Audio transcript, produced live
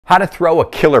How to throw a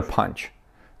killer punch.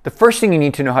 The first thing you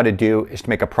need to know how to do is to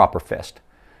make a proper fist.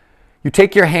 You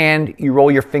take your hand, you roll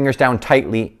your fingers down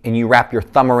tightly, and you wrap your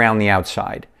thumb around the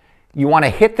outside. You want to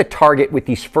hit the target with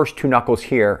these first two knuckles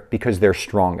here because they're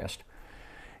strongest.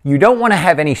 You don't want to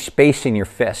have any space in your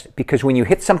fist because when you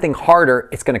hit something harder,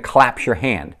 it's going to collapse your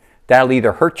hand. That'll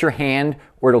either hurt your hand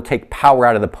or it'll take power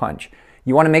out of the punch.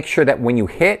 You want to make sure that when you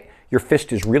hit, your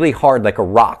fist is really hard like a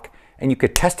rock. And you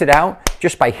could test it out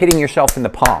just by hitting yourself in the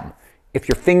palm. If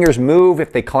your fingers move,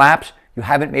 if they collapse, you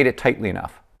haven't made it tightly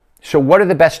enough. So what are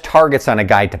the best targets on a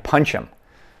guy to punch him?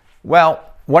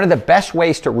 Well, one of the best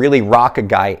ways to really rock a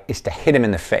guy is to hit him in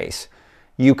the face.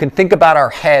 You can think about our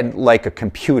head like a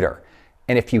computer.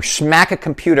 And if you smack a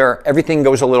computer, everything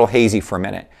goes a little hazy for a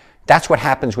minute. That's what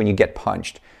happens when you get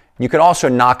punched. You can also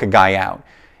knock a guy out.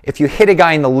 If you hit a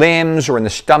guy in the limbs or in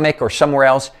the stomach or somewhere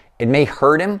else, it may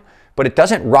hurt him, but it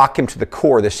doesn't rock him to the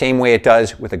core the same way it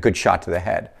does with a good shot to the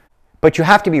head. But you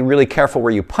have to be really careful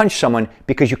where you punch someone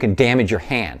because you can damage your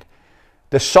hand.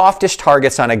 The softest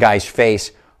targets on a guy's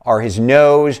face are his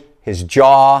nose, his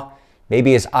jaw,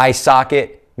 maybe his eye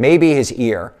socket, maybe his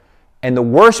ear. And the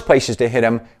worst places to hit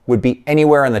him would be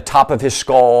anywhere on the top of his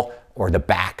skull or the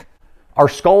back. Our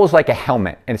skull is like a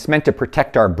helmet and it's meant to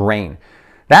protect our brain.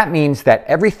 That means that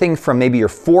everything from maybe your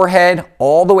forehead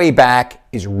all the way back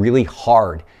is really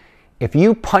hard. If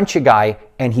you punch a guy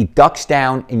and he ducks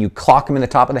down and you clock him in the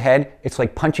top of the head, it's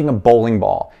like punching a bowling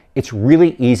ball. It's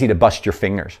really easy to bust your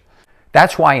fingers.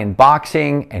 That's why in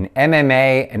boxing and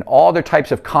MMA and all other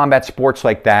types of combat sports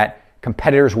like that,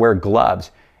 competitors wear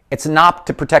gloves. It's not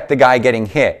to protect the guy getting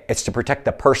hit, it's to protect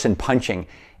the person punching.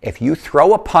 If you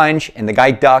throw a punch and the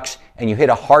guy ducks and you hit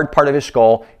a hard part of his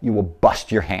skull, you will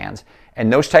bust your hands.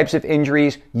 And those types of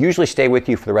injuries usually stay with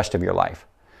you for the rest of your life.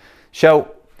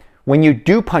 So when you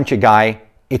do punch a guy,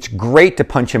 it's great to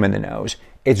punch him in the nose.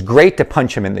 It's great to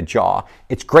punch him in the jaw.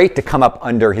 It's great to come up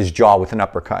under his jaw with an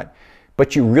uppercut.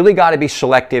 But you really got to be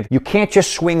selective. You can't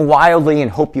just swing wildly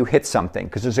and hope you hit something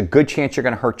because there's a good chance you're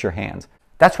going to hurt your hands.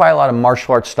 That's why a lot of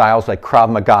martial arts styles like Krav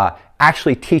Maga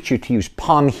actually teach you to use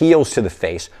palm heels to the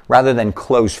face rather than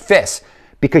closed fists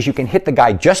because you can hit the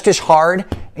guy just as hard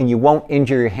and you won't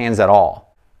injure your hands at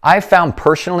all. I've found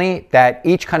personally that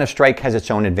each kind of strike has its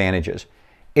own advantages.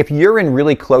 If you're in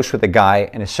really close with a guy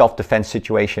in a self-defense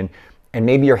situation and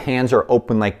maybe your hands are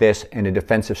open like this in a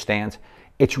defensive stance,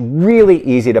 it's really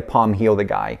easy to palm heel the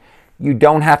guy. You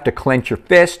don't have to clench your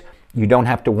fist. You don't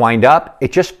have to wind up.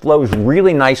 It just flows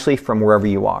really nicely from wherever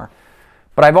you are.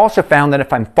 But I've also found that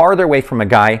if I'm farther away from a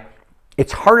guy,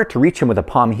 it's harder to reach him with a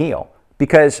palm heel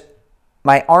because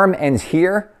my arm ends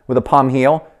here with a palm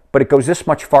heel, but it goes this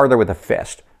much farther with a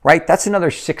fist, right? That's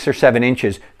another 6 or 7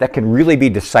 inches that can really be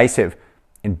decisive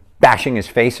in bashing his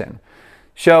face in.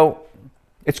 So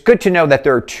it's good to know that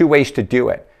there are 2 ways to do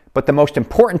it. But the most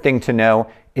important thing to know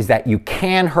is that you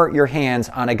can hurt your hands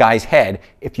on a guy's head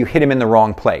if you hit him in the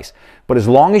wrong place. But as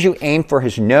long as you aim for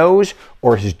his nose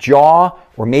or his jaw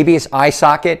or maybe his eye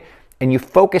socket and you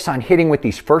focus on hitting with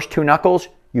these first 2 knuckles,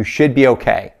 you should be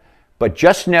okay. But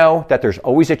just know that there's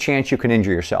always a chance you can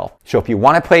injure yourself. So if you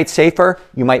want to play it safer,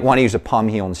 you might want to use a palm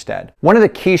heel instead. One of the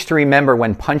keys to remember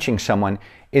when punching someone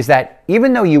is that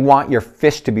even though you want your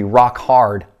fist to be rock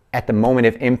hard at the moment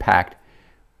of impact,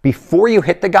 before you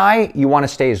hit the guy, you want to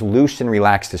stay as loose and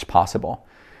relaxed as possible.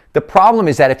 The problem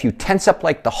is that if you tense up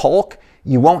like the Hulk,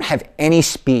 you won't have any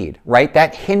speed, right?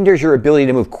 That hinders your ability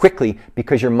to move quickly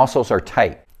because your muscles are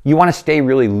tight. You want to stay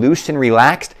really loose and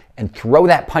relaxed and throw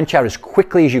that punch out as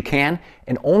quickly as you can.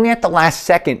 And only at the last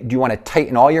second do you want to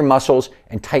tighten all your muscles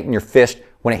and tighten your fist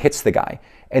when it hits the guy.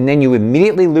 And then you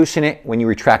immediately loosen it when you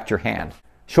retract your hand.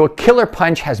 So a killer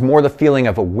punch has more the feeling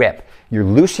of a whip. You're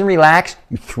loose and relaxed,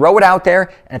 you throw it out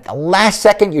there, and at the last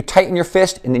second you tighten your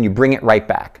fist and then you bring it right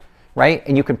back, right?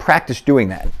 And you can practice doing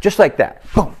that, just like that.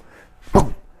 Boom,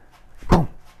 boom, boom,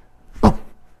 boom,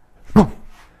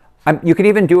 boom. You can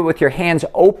even do it with your hands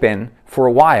open for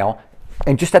a while,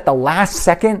 and just at the last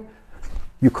second,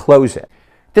 you close it.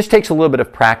 This takes a little bit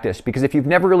of practice because if you've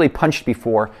never really punched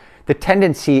before, the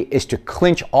tendency is to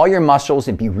clench all your muscles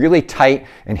and be really tight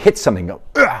and hit something, go,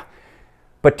 ugh.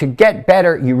 But to get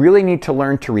better, you really need to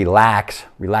learn to relax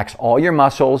all your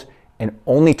muscles and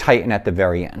only tighten at the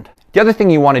very end. The other thing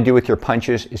you want to do with your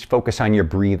punches is focus on your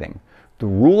breathing. The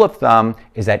rule of thumb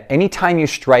is that anytime you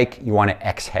strike, you want to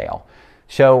exhale.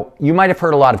 So you might have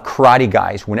heard a lot of karate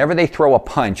guys, whenever they throw a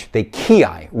punch, they ki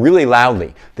really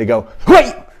loudly. They go,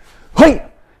 hey, hey.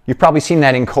 You've probably seen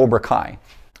that in Cobra Kai.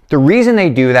 The reason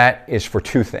they do that is for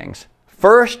 2 things.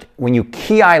 First, when you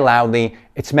ki loudly,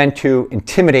 it's meant to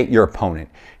intimidate your opponent.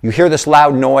 You hear this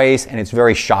loud noise and it's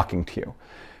very shocking to you.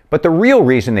 But the real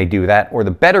reason they do that, or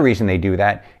the better reason they do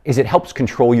that, is it helps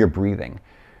control your breathing.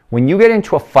 When you get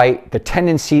into a fight, the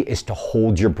tendency is to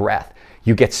hold your breath.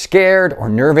 You get scared or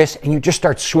nervous and you just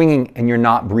start swinging and you're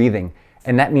not breathing.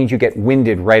 And that means you get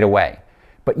winded right away.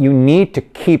 But you need to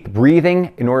keep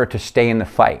breathing in order to stay in the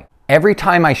fight. Every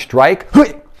time I strike,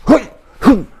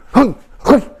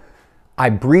 I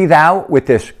breathe out with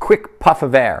this quick puff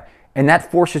of air. And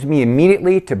that forces me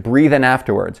immediately to breathe in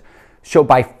afterwards. So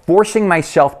by forcing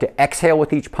myself to exhale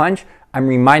with each punch, I'm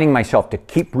reminding myself to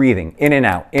keep breathing in and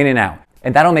out, in and out.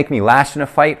 And that'll make me last in a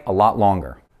fight a lot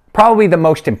longer. Probably the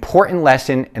most important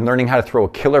lesson in learning how to throw a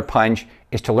killer punch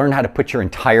is to learn how to put your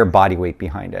entire body weight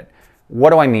behind it. What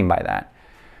do I mean by that?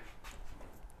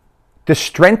 The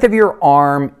strength of your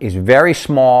arm is very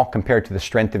small compared to the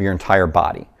strength of your entire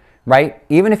body, right?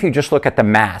 Even if you just look at the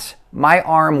mass, my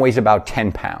arm weighs about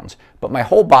 10 pounds, but my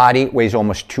whole body weighs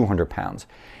almost 200 pounds.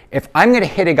 If I'm going to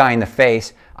hit a guy in the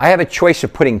face, I have a choice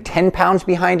of putting 10 pounds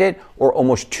behind it or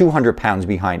almost 200 pounds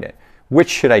behind it. Which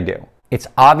should I do? It's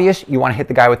obvious you want to hit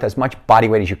the guy with as much body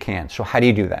weight as you can. So how do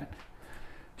you do that?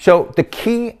 So the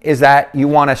key is that you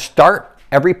want to start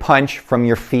every punch from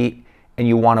your feet and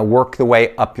you want to work the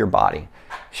way up your body.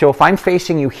 So if I'm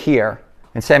facing you here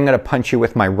and say I'm going to punch you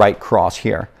with my right cross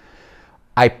here,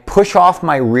 I push off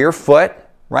my rear foot,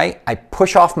 right? I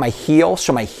push off my heel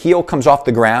so my heel comes off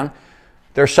the ground.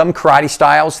 There are some karate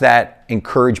styles that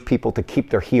encourage people to keep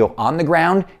their heel on the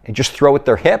ground and just throw with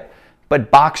their hip,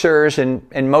 but boxers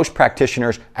and most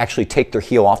practitioners actually take their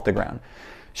heel off the ground.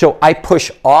 So I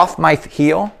push off my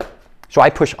heel,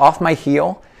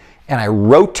 and I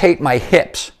rotate my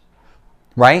hips,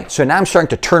 right? So now I'm starting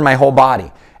to turn my whole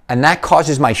body, and that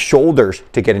causes my shoulders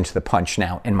to get into the punch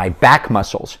now and my back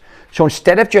muscles. So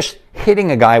instead of just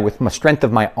hitting a guy with the strength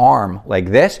of my arm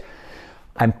like this,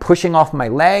 I'm pushing off my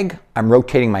leg, I'm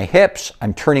rotating my hips,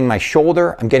 I'm turning my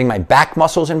shoulder, I'm getting my back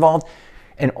muscles involved,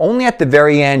 and only at the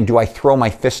very end do I throw my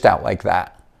fist out like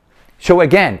that. So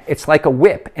again, it's like a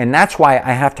whip, and that's why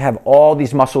I have to have all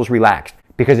these muscles relaxed,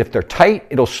 because if they're tight,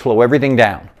 it'll slow everything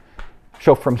down.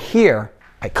 So from here,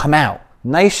 I come out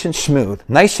nice and smooth,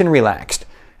 nice and relaxed,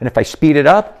 and if I speed it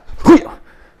up,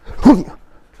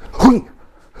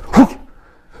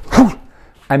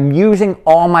 I'm using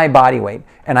all my body weight,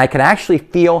 and I can actually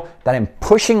feel that I'm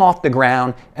pushing off the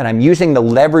ground and I'm using the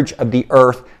leverage of the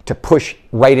earth to push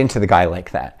right into the guy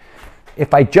like that.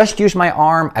 If I just use my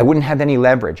arm, I wouldn't have any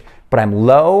leverage, but I'm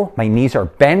low, my knees are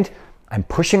bent, I'm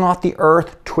pushing off the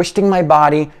earth, twisting my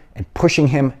body and pushing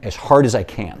him as hard as I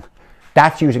can.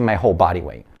 That's using my whole body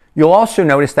weight. You'll also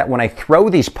notice that when I throw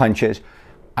these punches,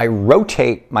 I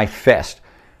rotate my fist.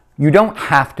 You don't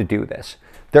have to do this.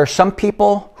 There are some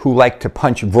people who like to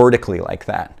punch vertically like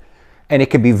that, and it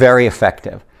can be very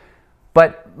effective.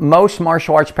 But most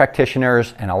martial arts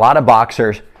practitioners and a lot of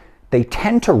boxers, they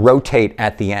tend to rotate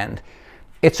at the end.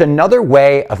 It's another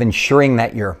way of ensuring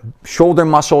that your shoulder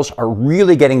muscles are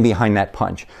really getting behind that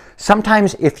punch.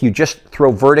 Sometimes if you just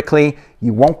throw vertically,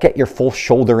 you won't get your full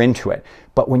shoulder into it.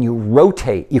 But when you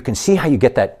rotate, you can see how you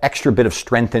get that extra bit of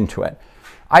strength into it.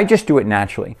 I just do it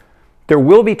naturally. There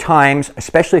will be times,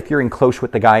 especially if you're in close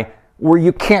with the guy, where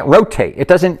you can't rotate. It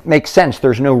doesn't make sense.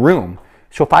 There's no room.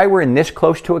 So if I were in this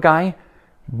close to a guy,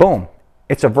 boom,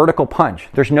 it's a vertical punch.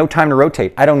 There's no time to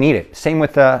rotate. I don't need it. Same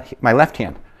with my left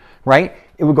hand, right?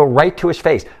 It would go right to his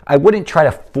face. I wouldn't try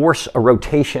to force a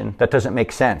rotation that doesn't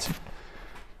make sense.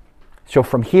 So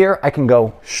from here, I can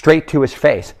go straight to his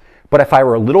face. But if I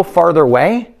were a little farther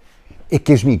away, it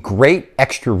gives me great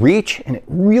extra reach, and it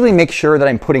really makes sure that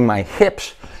I'm putting my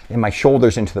hips and my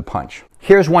shoulders into the punch.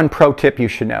 Here's one pro tip you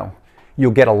should know.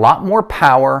 You'll get a lot more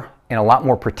power and a lot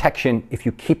more protection if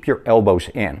you keep your elbows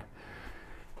in.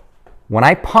 When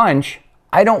I punch,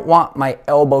 I don't want my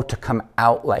elbow to come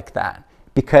out like that,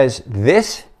 because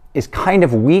this is kind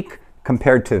of weak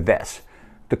compared to this.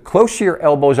 The closer your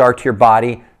elbows are to your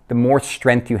body, the more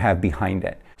strength you have behind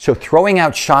it. So throwing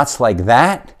out shots like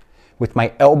that with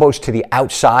my elbows to the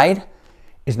outside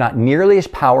is not nearly as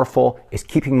powerful as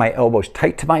keeping my elbows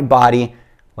tight to my body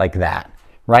like that,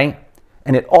 right?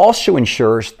 And it also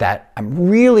ensures that I'm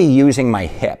really using my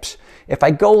hips. If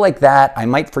I go like that, I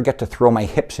might forget to throw my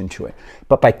hips into it.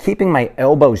 But by keeping my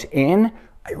elbows in,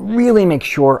 I really make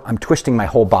sure I'm twisting my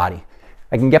whole body.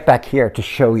 I can get back here to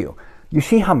show you. You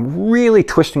see how I'm really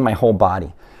twisting my whole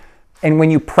body. And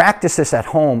when you practice this at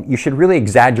home, you should really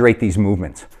exaggerate these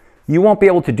movements. You won't be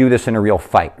able to do this in a real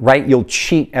fight, right? You'll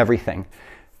cheat everything.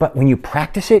 But when you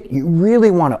practice it, you really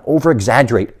want to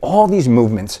over-exaggerate all these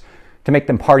movements to make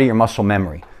them part of your muscle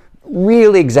memory.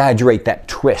 Really exaggerate that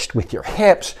twist with your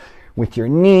hips, with your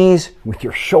knees, with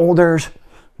your shoulders,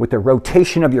 with the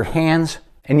rotation of your hands.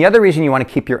 And the other reason you want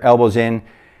to keep your elbows in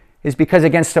is because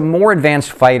against a more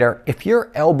advanced fighter, if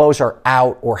your elbows are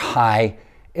out or high,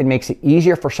 it makes it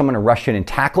easier for someone to rush in and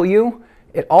tackle you.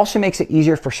 It also makes it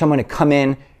easier for someone to come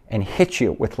in and hit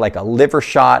you with like a liver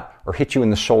shot or hit you in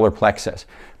the solar plexus.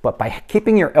 But by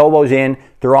keeping your elbows in,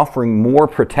 they're offering more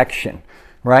protection,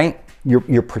 right?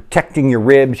 You're protecting your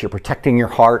ribs, you're protecting your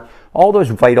heart, all those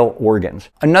vital organs.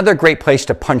 Another great place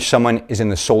to punch someone is in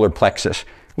the solar plexus,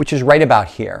 which is right about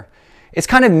here. It's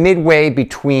kind of midway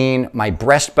between my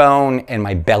breastbone and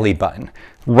my belly button.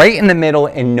 Right in the middle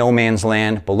in no man's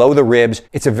land, below the ribs.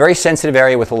 It's a very sensitive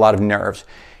area with a lot of nerves.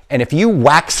 And if you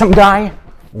whack some guy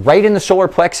right in the solar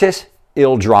plexus,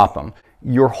 it'll drop him.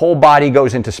 Your whole body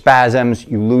goes into spasms,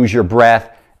 you lose your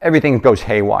breath, everything goes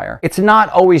haywire. It's not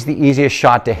always the easiest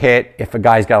shot to hit if a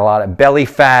guy's got a lot of belly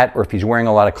fat or if he's wearing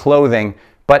a lot of clothing,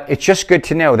 but it's just good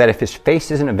to know that if his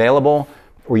face isn't available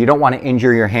or you don't want to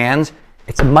injure your hands,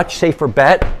 it's a much safer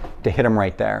bet to hit him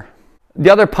right there. The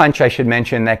other punch I should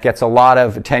mention that gets a lot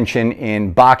of attention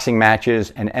in boxing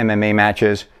matches and MMA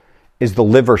matches is the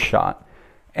liver shot.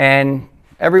 And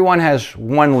everyone has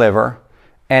one liver,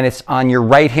 and it's on your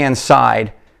right-hand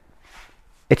side.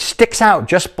 It sticks out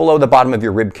just below the bottom of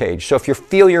your rib cage. So if you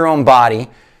feel your own body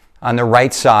on the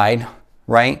right side,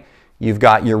 right, you've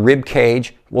got your rib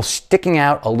cage. Well, sticking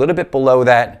out a little bit below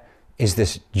that is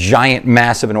this giant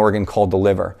mass of an organ called the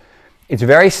liver. It's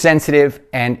very sensitive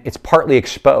and it's partly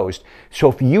exposed. So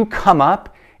if you come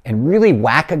up and really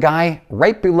whack a guy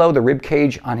right below the rib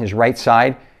cage on his right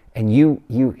side and you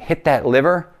hit that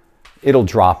liver, it'll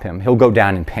drop him. He'll go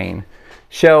down in pain.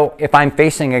 So if I'm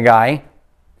facing a guy,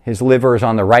 his liver is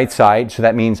on the right side, so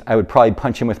that means I would probably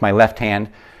punch him with my left hand.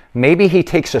 Maybe he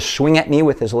takes a swing at me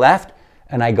with his left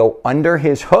and I go under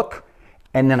his hook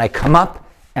and then I come up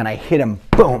and I hit him,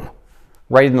 boom,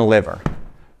 right in the liver.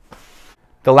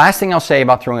 The last thing I'll say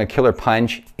about throwing a killer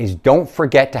punch is don't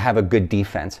forget to have a good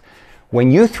defense. When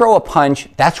you throw a punch,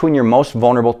 that's when you're most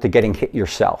vulnerable to getting hit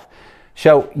yourself.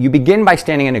 So you begin by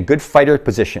standing in a good fighter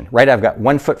position, right? I've got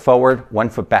 1 foot forward, 1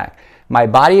 foot back. My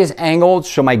body is angled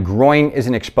so my groin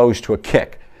isn't exposed to a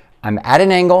kick. I'm at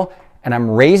an angle and I'm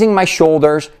raising my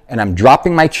shoulders and I'm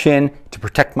dropping my chin to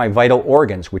protect my vital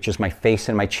organs, which is my face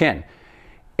and my chin.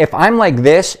 If I'm like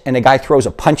this and a guy throws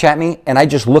a punch at me and I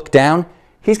just look down,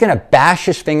 he's going to bash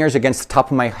his fingers against the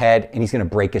top of my head and he's going to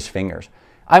break his fingers.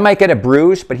 I might get a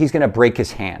bruise, but he's going to break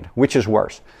his hand, which is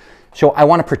worse. So I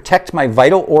want to protect my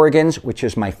vital organs, which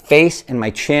is my face and my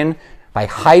chin, by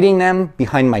hiding them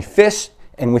behind my fists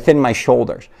and within my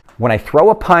shoulders. When I throw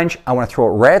a punch, I want to throw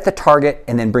it right at the target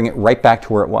and then bring it right back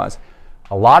to where it was.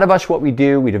 A lot of us, what we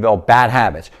do, we develop bad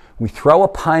habits. We throw a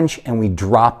punch and we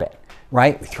drop it,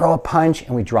 right? We throw a punch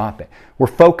and we drop it. We're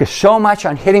focused so much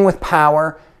on hitting with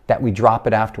power that we drop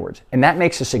it afterwards. And that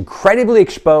makes us incredibly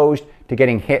exposed to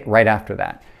getting hit right after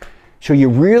that. So you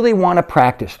really want to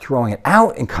practice throwing it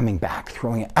out and coming back,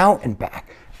 throwing it out and back,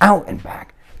 out and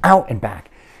back, out and back.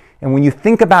 And when you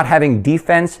think about having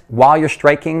defense while you're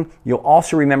striking, you'll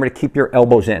also remember to keep your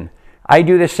elbows in. I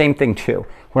do the same thing too.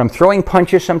 When I'm throwing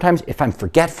punches, sometimes if I'm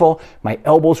forgetful, my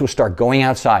elbows will start going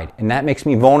outside. And that makes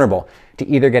me vulnerable to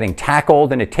either getting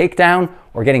tackled in a takedown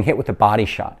or getting hit with a body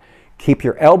shot. Keep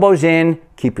your elbows in,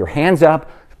 keep your hands up,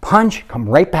 punch, come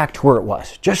right back to where it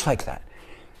was, just like that.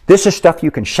 This is stuff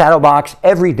you can shadow box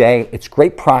every day. It's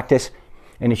great practice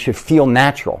and it should feel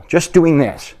natural. Just doing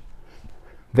this,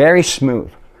 very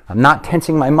smooth. I'm not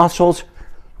tensing my muscles,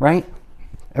 right?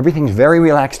 Everything's very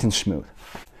relaxed and smooth.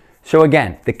 So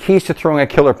again, the keys to throwing a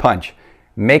killer punch: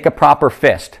 make a proper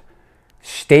fist,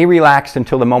 stay relaxed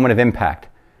until the moment of impact,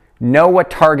 know what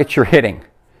targets you're hitting,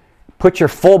 put your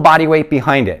full body weight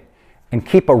behind it, and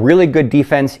keep a really good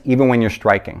defense even when you're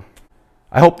striking.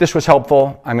 I hope this was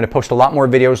helpful. I'm going to post a lot more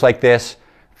videos like this.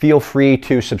 Feel free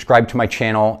to subscribe to my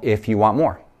channel if you want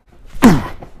more.